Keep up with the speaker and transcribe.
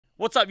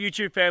What's up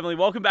YouTube family,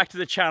 welcome back to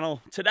the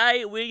channel.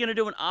 Today we're going to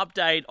do an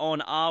update on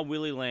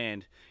RWilly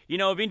Land. You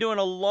know, I've been doing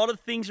a lot of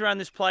things around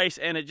this place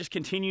and it just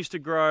continues to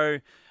grow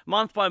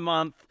month by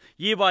month,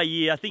 year by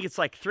year. I think it's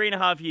like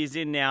 3.5 years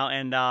in now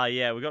and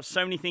yeah, we've got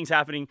so many things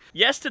happening.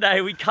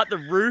 Yesterday we cut the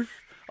roof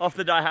off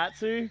the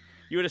Daihatsu.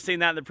 You would have seen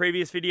that in the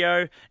previous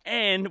video.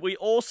 And we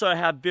also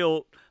have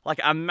built like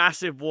a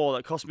massive wall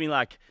that cost me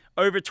like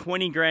over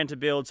 20 grand to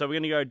build. So we're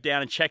going to go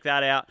down and check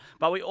that out.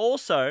 But we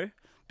also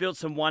built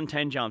some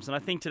 110 jumps, and I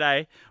think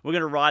today we're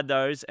going to ride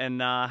those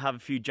and have a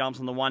few jumps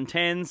on the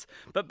 110s.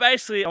 But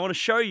basically I want to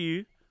show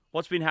you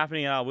what's been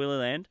happening at RWilly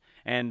Land,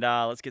 and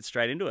let's get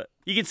straight into it.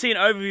 You can see an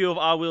overview of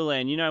RWilly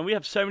Land. You know, we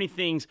have so many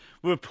things.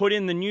 We've put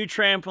in the new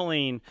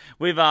trampoline,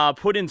 we've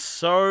put in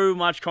so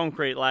much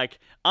concrete, like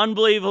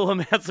unbelievable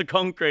amounts of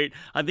concrete.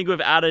 I think we've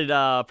added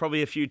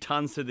probably a few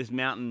tons to this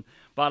mountain.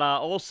 But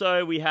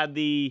also we had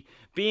the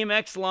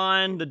BMX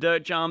line, the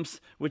dirt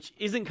jumps, which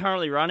isn't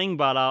currently running,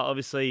 but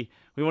obviously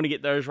we want to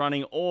get those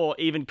running, or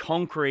even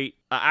concrete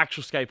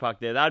actual skate park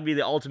there. That would be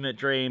the ultimate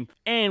dream.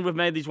 And we've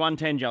made these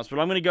 110 jumps, but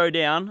I'm going to go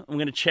down. I'm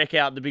going to check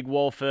out the big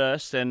wall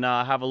first and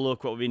have a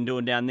look what we've been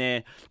doing down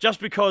there. Just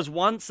because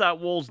once that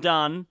wall's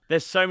done,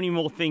 there's so many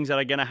more things that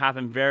are going to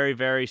happen very,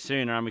 very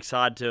soon, and I'm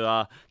excited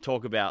to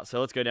talk about.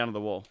 So let's go down to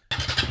the wall.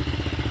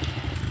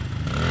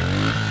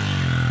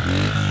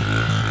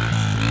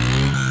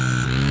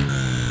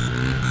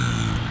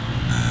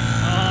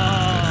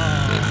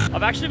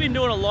 I've actually been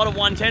doing a lot of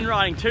 110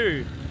 riding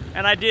too,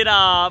 and I did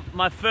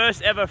my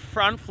first ever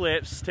front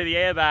flips to the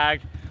airbag.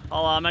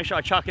 I'll make sure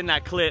I chuck in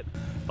that clip.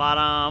 But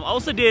I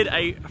also did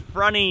a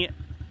fronty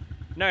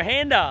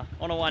no-hander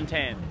on a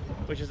 110,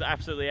 which is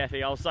absolutely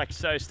epic. I was like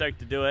so stoked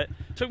to do it.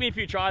 Took me a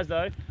few tries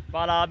though,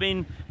 but I've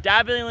been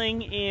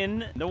dabbling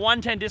in the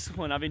 110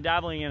 discipline. I've been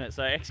dabbling in it,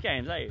 so X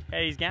Games, hey,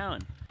 he's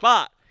going.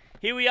 But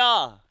here we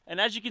are, and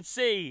as you can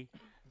see,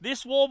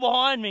 this wall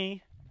behind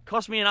me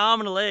cost me an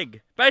arm and a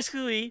leg.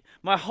 Basically,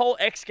 my whole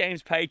X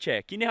Games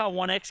paycheck. You know how I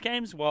won X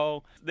Games?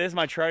 Well, there's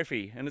my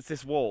trophy, and it's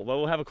this wall. But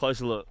we'll have a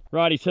closer look.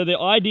 Righty, so the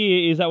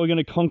idea is that we're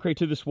going to concrete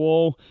to this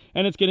wall,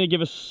 and it's going to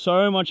give us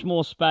so much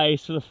more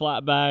space for the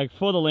flat bag,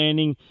 for the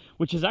landing,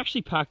 which is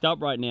actually packed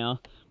up right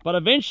now. But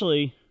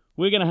eventually,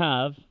 we're going to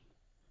have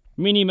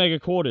mini mega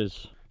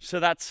quarters.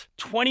 So that's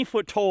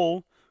 20-foot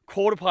tall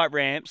quarter pipe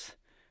ramps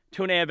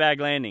to an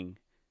airbag landing,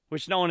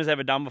 which no one has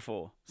ever done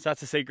before. So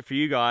that's a secret for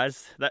you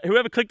guys. That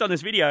whoever clicked on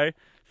this video,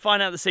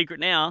 find out the secret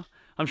now.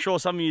 I'm sure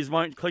some of you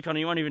won't click on it,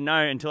 you won't even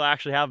know until I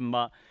actually have them.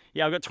 But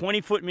yeah, I've got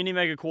 20-foot mini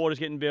mega quarters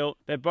getting built.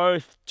 They're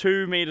both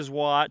 2 meters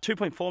wide,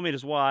 2.4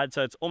 meters wide,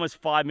 so it's almost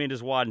 5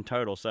 meters wide in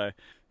total. So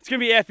it's gonna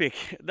be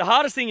epic. The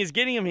hardest thing is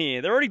getting them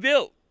here. They're already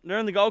built. They're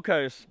on the Gold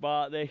Coast,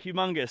 but they're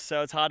humongous,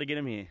 so it's hard to get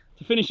them here.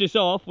 To finish this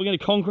off, we're gonna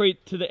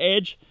concrete to the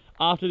edge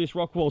after this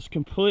rock wall's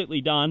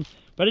completely done.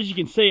 But as you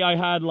can see, I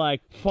had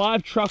like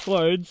 5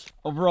 truckloads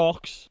of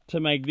rocks to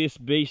make this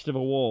beast of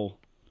a wall.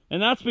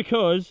 And that's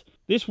because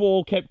this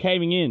wall kept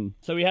caving in.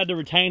 So we had to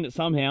retain it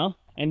somehow.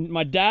 And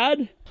my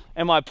dad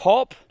and my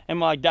pop and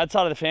my dad's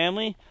side of the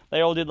family,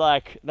 they all did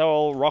like, they were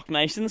all rock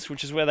masons,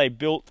 which is where they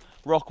built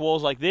rock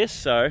walls like this.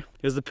 So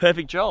it was the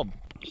perfect job.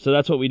 So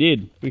that's what we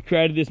did. We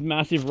created this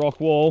massive rock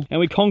wall and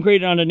we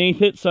concreted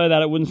underneath it so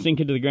that it wouldn't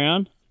sink into the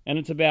ground. And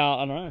it's about,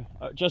 I don't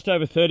know, just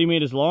over 30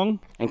 meters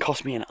long and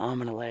cost me an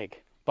arm and a leg.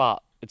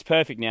 But it's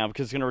perfect now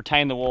because it's going to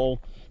retain the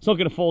wall. It's not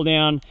going to fall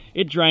down.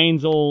 It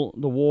drains all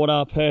the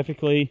water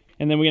perfectly.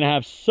 And then we're going to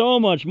have so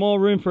much more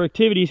room for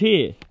activities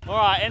here. All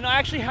right, and I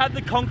actually had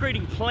the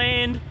concreting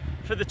planned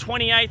for the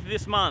 28th of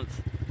this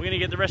month. We're going to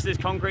get the rest of this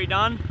concrete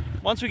done.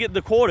 Once we get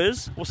the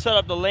quarters, we'll set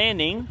up the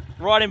landing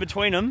right in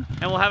between them,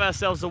 and we'll have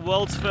ourselves the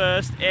world's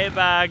first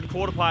airbag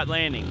quarter pipe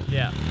landing.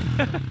 Yeah.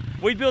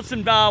 We built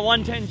some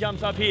 110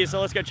 jumps up here, so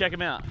let's go check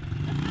them out.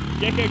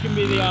 Gecko can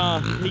be the,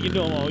 he can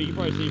do them all. You can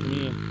probably see from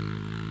here.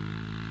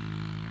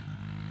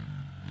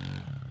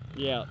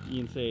 Yeah,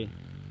 you can see.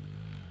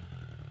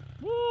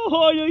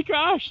 Whoa, you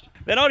crashed.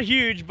 They're not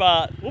huge,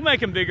 but we'll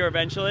make them bigger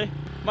eventually.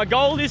 My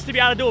goal is to be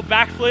able to do a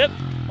backflip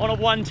on a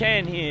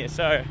 110 here,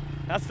 so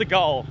that's the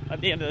goal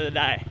at the end of the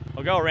day.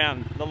 I'll go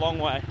around the long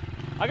way.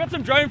 I got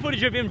some drone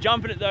footage of him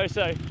jumping it though,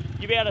 so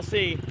you'll be able to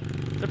see.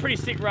 It's a pretty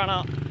sick run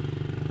up.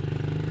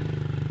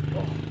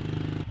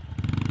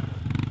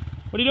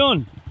 What are you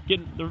doing?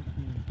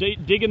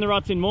 Digging the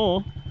ruts in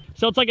more.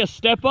 So it's like a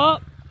step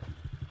up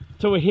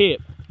to a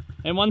hip.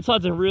 And one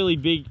side's a really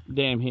big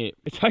damn hip.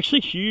 It's actually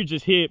huge,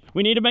 this hip.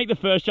 We need to make the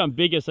first jump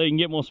bigger so you can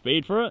get more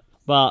speed for it.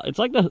 But it's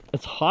like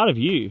it's height of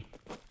you.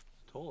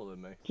 Taller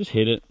than me. Just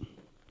hit it.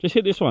 Just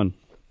hit this one.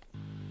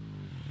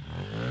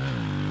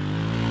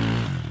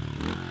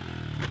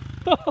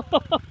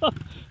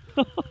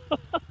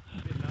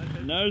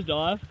 Nose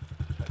dive.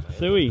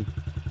 Suey.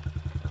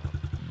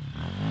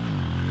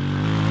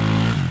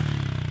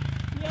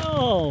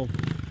 Yo!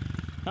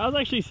 That was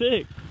actually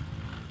sick.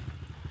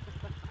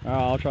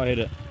 Alright, I'll try hit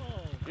it.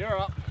 You're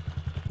up.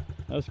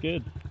 That was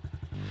good.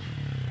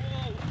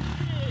 Whoa,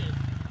 shit.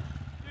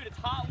 Dude, it's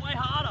way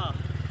harder.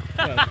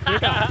 Yeah, it's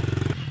quicker.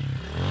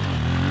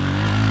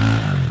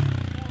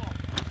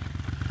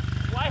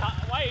 Way harder.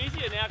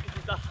 easier now because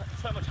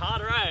it's so much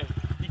harder, eh?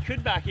 You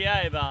could back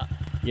here, but...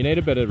 You need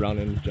a better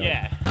running jump.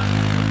 Yeah.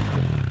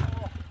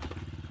 Oh.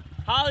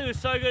 Harley was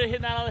so good at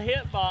hitting that other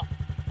hit, but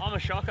I'm a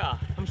shocker.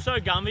 I'm so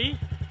Gumby.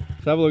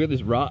 Let's have a look at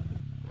this rut.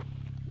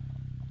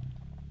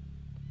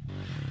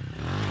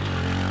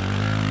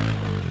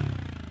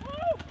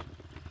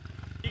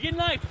 You can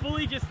like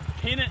fully just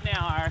pin it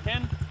now, I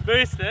reckon.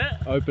 Boost it.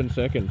 Open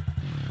second.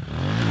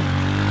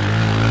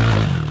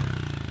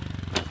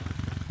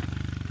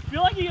 I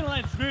feel like you can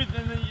land smooth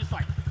and then you just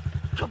like,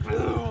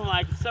 kaboom,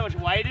 like so much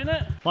weight in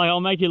it. Like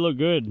I'll make you look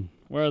good,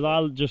 whereas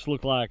I just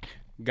look like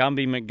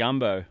Gumby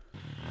McGumbo.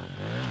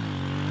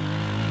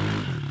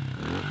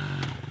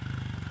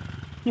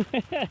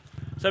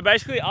 So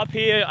basically up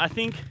here, I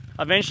think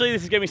eventually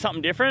this is gonna be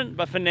something different,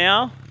 but for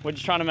now, we're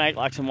just trying to make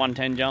like some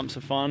 110 jumps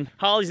for fun.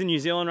 Harley's in New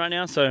Zealand right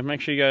now, so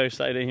make sure you go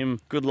say to him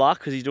good luck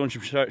because he's doing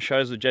some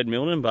shows with Jed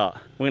Milton, but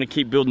we're gonna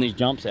keep building these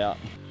jumps out.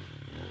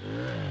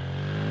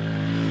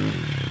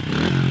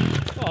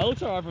 Oh, it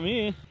looks alright from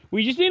here.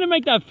 We just need to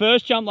make that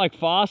first jump like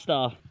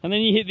faster, and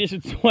then you hit this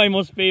with way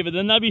more speed, but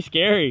then that'd be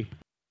scary.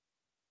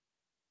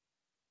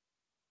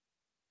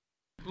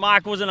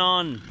 Mike wasn't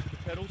on.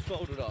 Pedals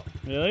folded up.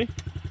 Really?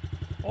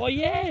 Oh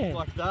yeah!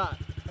 Like that,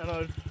 and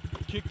I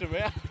kicked him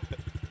out.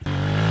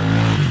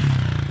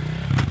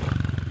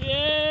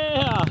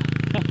 Yeah!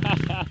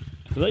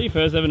 Was that your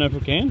first ever no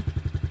can?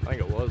 I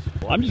think it was.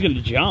 I'm just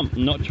gonna jump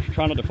and not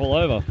try not to fall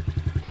over.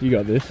 You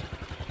got this.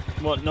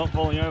 What, not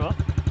falling over?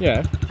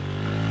 Yeah.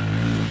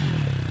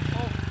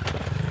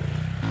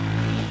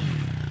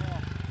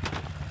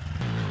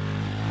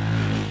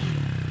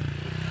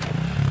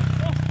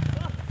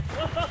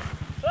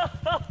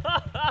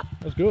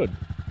 That's good.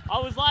 I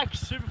was like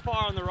super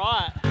far on the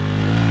right.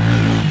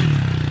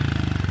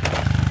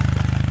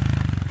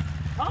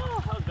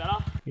 Oh, that was better.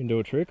 You can do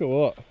a trick or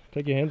what?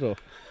 Take your hands off.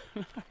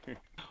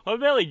 I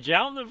barely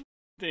jumped the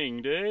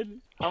thing, dude.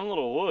 I'm a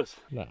little wuss.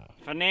 Nah.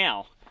 For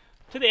now.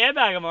 To the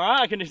airbag, I'm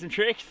alright. I can do some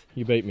tricks.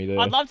 You beat me there.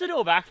 I'd love to do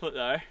a backflip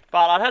though,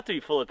 but I'd have to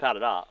be fully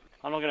padded up.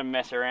 I'm not going to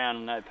mess around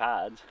with no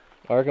pads.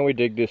 I reckon we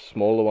dig this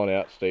smaller one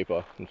out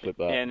steeper and flip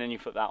that. Yeah, and then you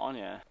flip that one,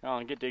 yeah. Go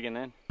on, get digging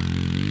then.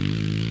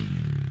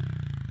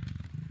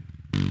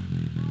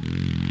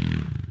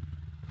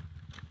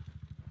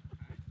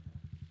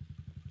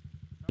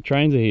 The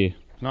trains are here.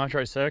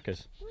 Nitro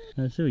Circus.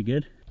 That's really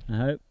good, I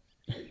hope.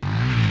 Wait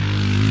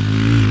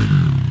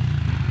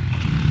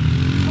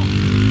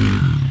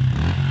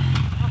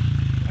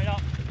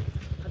up.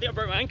 I think I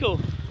broke my ankle.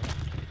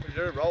 Did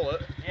you roll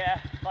it? Yeah,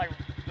 like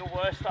the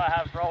worst I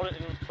have rolled it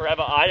in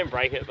forever. I didn't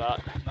break it,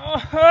 but... Oh,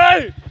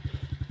 hey!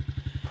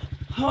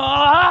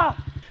 Ah!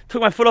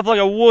 Took my foot off like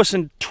a wuss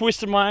and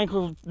twisted my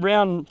ankle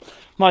around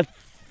my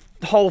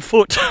whole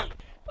foot.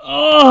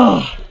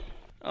 Oh!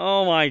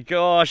 Oh my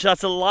gosh, that's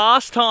the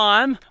last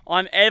time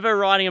I'm ever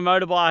riding a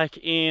motorbike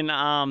in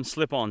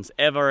slip-ons,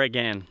 ever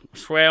again. I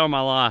swear on my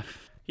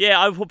life.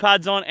 Yeah, I put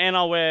pads on and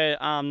I'll wear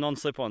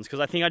non-slip-ons because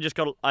I think I just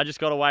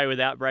got away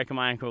without breaking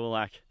my ankle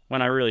like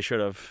when I really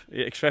should have,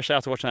 especially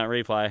after watching that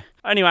replay.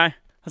 Anyway,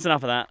 that's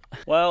enough of that.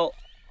 Well,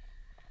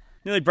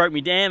 nearly broke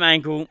me damn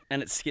ankle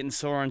and it's getting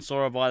sorer and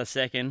sorer by the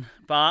second,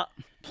 but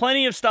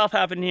plenty of stuff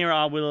happened here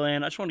at RWilly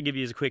Land. I just want to give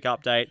you a quick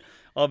update.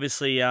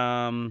 Obviously,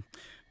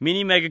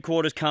 mini mega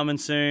quarters coming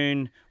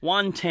soon,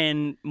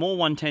 110, more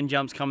 110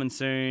 jumps coming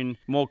soon,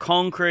 more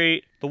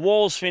concrete, the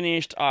wall's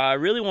finished. I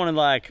really want to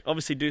like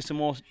obviously do some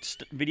more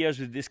videos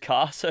with this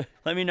car, so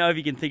let me know if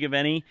you can think of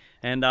any.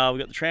 And we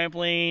got the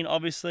trampoline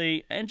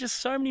obviously, and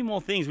just so many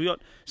more things. We got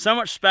so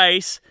much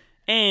space,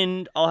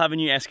 and I'll have a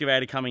new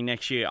excavator coming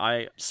next year.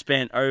 I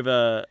spent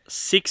over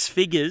 6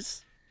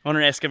 figures on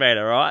an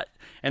excavator, right?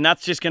 And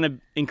that's just going to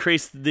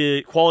increase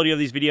the quality of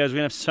these videos. We're going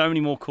to have so many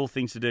more cool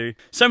things to do.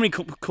 So many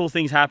cool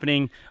things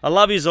happening. I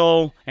love yous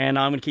all, and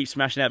I'm going to keep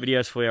smashing out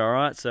videos for you,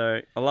 alright? So,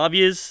 I love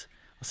yous.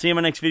 I'll see you in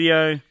my next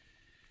video.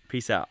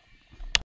 Peace out.